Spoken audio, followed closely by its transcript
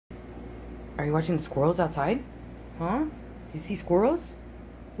Are you watching the squirrels outside? Huh? Do you see squirrels?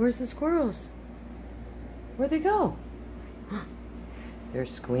 Where's the squirrels? Where'd they go?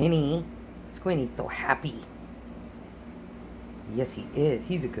 There's Squinty. Squinty's so happy. Yes, he is.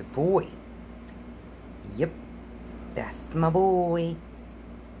 He's a good boy. Yep. That's my boy.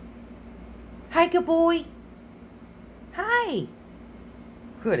 Hi, good boy. Hi.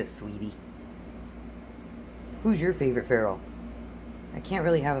 What a sweetie. Who's your favorite feral? I can't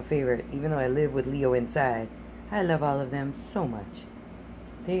really have a favorite, even though I live with Leo inside. I love all of them so much.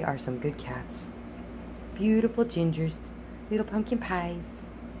 They are some good cats. Beautiful gingers. Little pumpkin pies.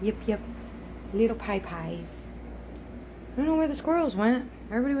 Yep, yep. Little pie pies. I don't know where the squirrels went.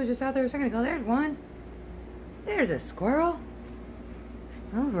 Everybody was just out there a second ago. There's one. There's a squirrel.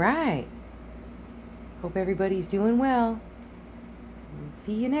 Alright. Hope everybody's doing well.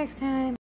 See you next time.